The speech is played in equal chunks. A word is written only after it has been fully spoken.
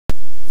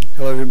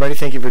Hello everybody,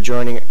 thank you for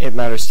joining It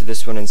Matters to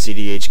This One in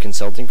CDH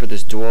Consulting for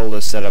this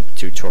Dwolla setup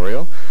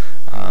tutorial.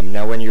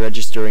 Now when you're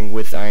registering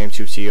with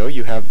IM2TO,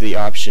 you have the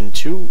option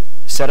to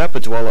set up a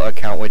Dwolla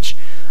account which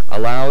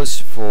allows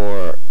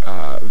for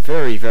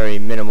very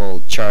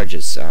minimal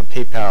charges.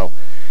 PayPal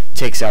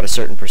takes out a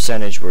certain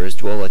percentage, whereas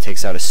Dwolla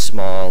takes out a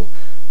small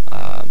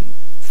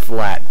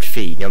flat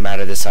fee no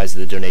matter the size of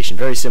the donation,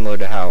 very similar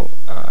to how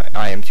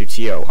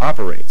IM2TO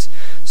operates.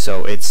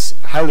 So it's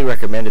highly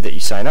recommended that you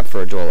sign up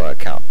for a Dwolla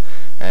account.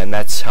 And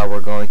that's how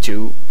we're going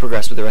to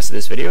progress with the rest of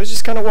this video, is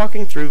just kind of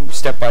walking through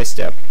step by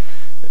step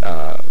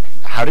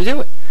how to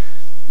do it.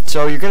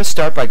 So you're going to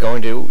start by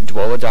going to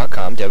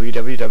Dwolla.com,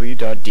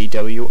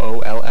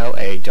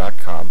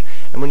 www.dwolla.com,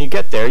 and when you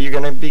get there you're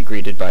going to be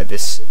greeted by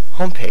this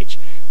homepage.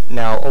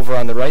 Now over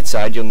on the right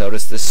side you'll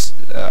notice this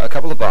a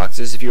couple of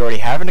boxes. If you already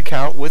have an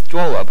account with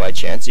Dwolla by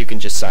chance, you can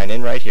just sign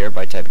in right here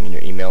by typing in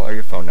your email or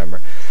your phone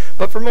number.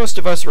 But for most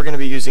of us, we're going to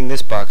be using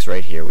this box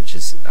right here, which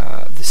is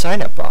the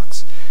sign up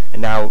box.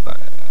 And now,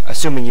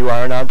 assuming you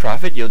are a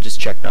nonprofit, you'll just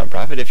check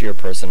nonprofit. If you're a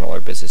personal or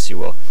business, you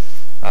will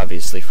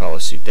obviously follow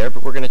suit there.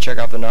 But we're going to check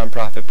out the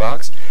nonprofit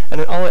box, and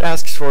then all it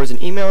asks for is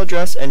an email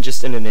address and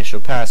just an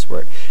initial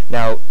password.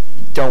 Now,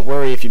 don't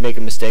worry if you make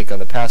a mistake on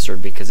the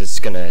password, because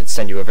it's going to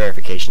send you a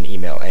verification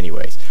email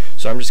anyways.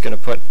 So I'm just going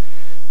to put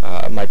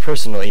my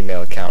personal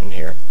email account in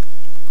here,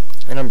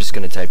 and I'm just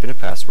going to type in a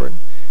password.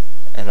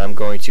 And I'm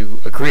going to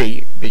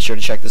agree. Be sure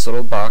to check this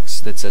little box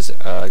that says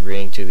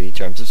agreeing to the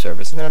terms of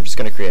service, and then I'm just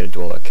going to create a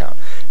Dwolla account.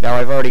 Now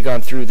I've already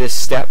gone through this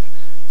step,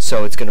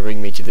 so it's going to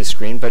bring me to this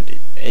screen, but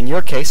in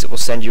your case it will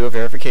send you a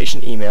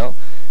verification email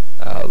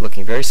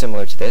looking very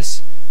similar to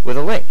this with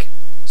a link.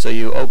 So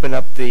you open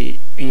up the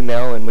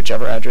email in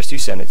whichever address you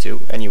send it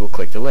to, and you will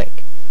click the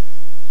link.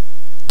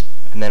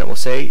 And then it will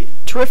say,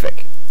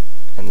 terrific.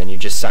 And then you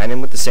just sign in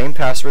with the same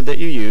password that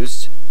you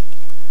used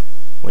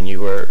when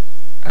you were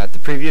at the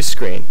previous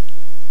screen.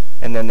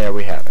 And then there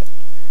we have it.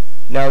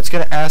 Now it's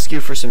going to ask you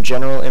for some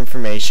general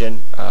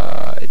information.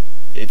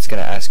 It's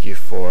going to ask you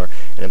for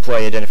an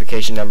employee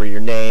identification number,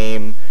 your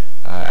name,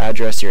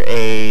 address, your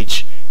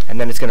age, and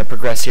then it's going to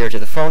progress here to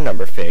the phone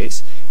number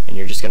phase, and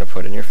you're just going to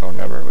put in your phone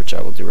number, which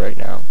I will do right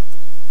now.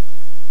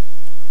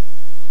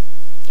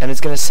 And it's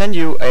going to send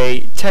you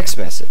a text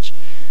message.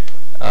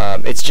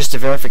 It's just a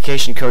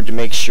verification code to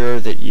make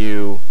sure that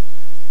you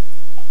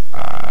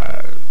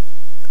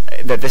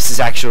that this is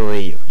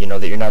actually,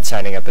 that you're not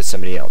signing up as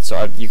somebody else.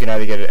 So you can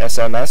either get an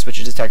SMS, which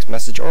is a text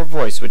message, or a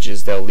voice, which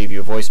is they'll leave you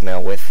a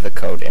voicemail with the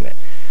code in it.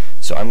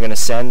 So I'm going to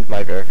send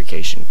my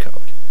verification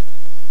code.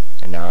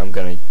 And now I'm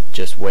going to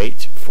just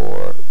wait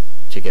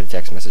to get a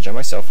text message on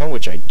my cell phone,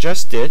 which I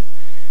just did.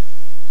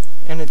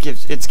 And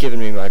it's given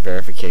me my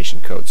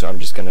verification code. So I'm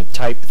just going to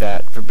type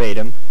that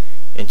verbatim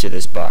into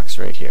this box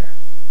right here.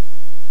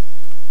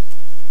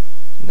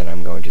 And then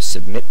I'm going to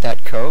submit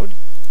that code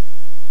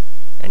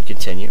and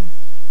continue.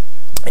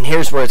 And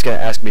here's where it's going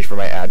to ask me for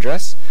my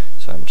address.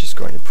 So I'm just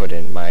going to put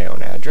in my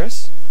own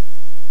address.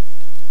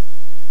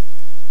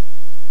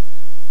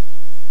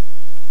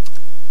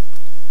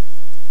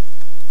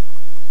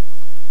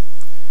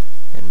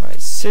 And my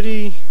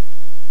city.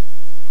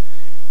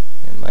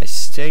 And my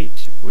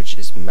state, which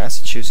is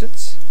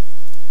Massachusetts.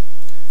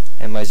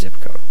 And my zip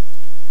code.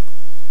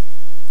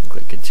 And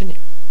click continue.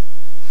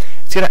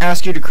 It's going to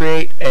ask you to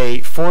create a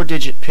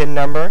 4-digit PIN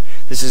number.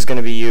 This is going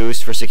to be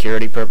used for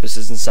security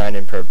purposes and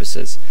sign-in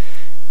purposes.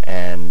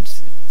 And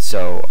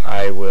so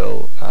I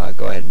will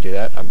go ahead and do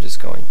that. I'm just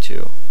going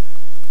to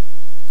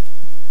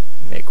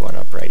make one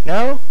up right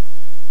now.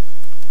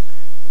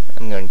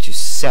 I'm going to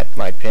set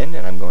my PIN,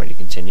 and I'm going to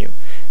continue.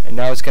 And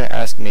now it's going to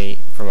ask me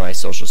for my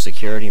social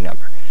security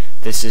number.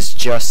 This is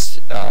just,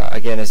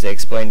 again, as they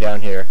explain down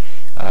here,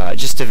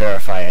 just to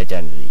verify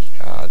identity.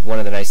 One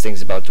of the nice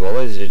things about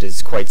Dwolla is it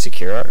is quite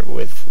secure.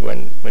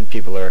 When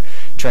people are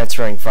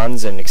transferring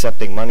funds and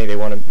accepting money, they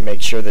want to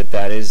make sure that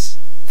that is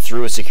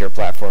through a secure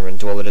platform, and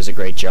Dwolla does a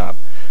great job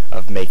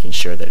of making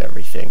sure that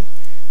everything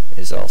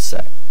is all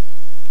set.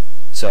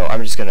 So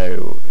I'm just going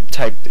to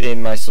type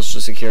in my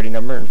social security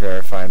number and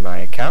verify my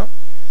account.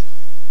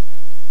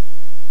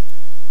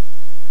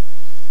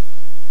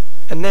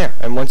 And there.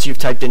 And once you've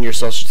typed in your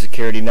social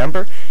security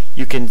number,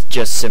 you can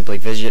just simply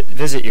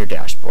visit your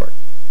dashboard.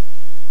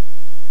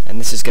 And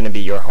this is going to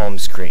be your home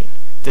screen.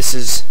 It's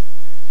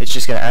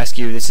just going to ask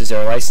you, this is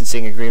their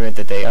licensing agreement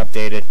that they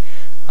updated.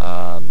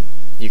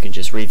 You can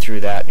just read through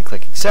that and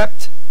click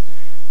accept.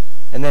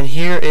 And then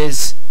here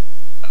is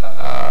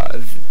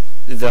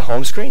the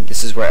home screen.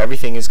 This is where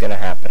everything is going to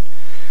happen.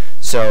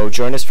 So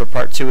join us for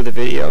part 2 of the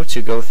video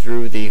to go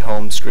through the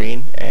home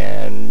screen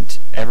and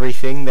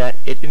everything that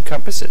it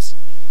encompasses.